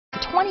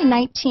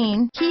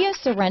2019 Kia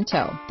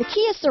Sorento. The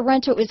Kia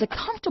Sorento is a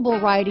comfortable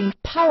riding,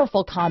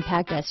 powerful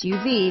compact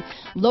SUV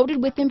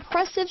loaded with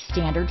impressive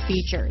standard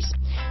features.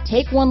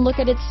 Take one look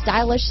at its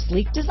stylish,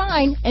 sleek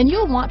design and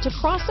you'll want to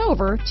cross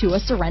over to a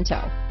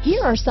Sorento.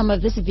 Here are some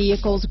of this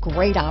vehicle's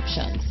great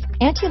options: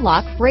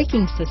 anti-lock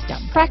braking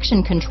system,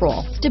 traction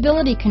control,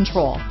 stability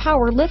control,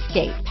 power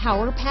liftgate,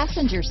 power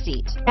passenger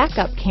seat,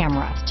 backup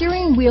camera,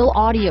 steering wheel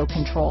audio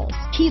controls,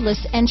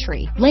 keyless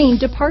entry, lane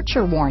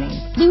departure warning,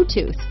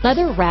 Bluetooth,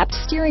 leather-wrapped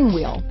steering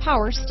wheel,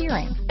 power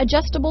steering,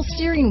 adjustable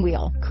steering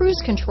wheel,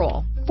 cruise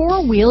control,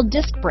 four-wheel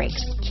disc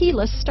brakes,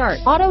 keyless start,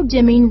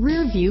 auto-dimming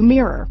rear-view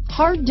mirror,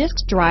 hard disk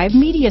drive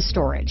media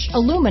storage,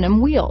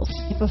 aluminum wheels.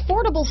 If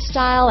affordable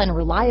style and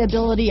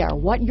reliability are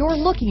what you're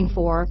looking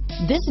for,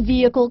 this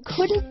vehicle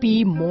couldn't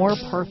be more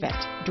perfect.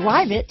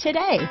 Drive it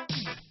today.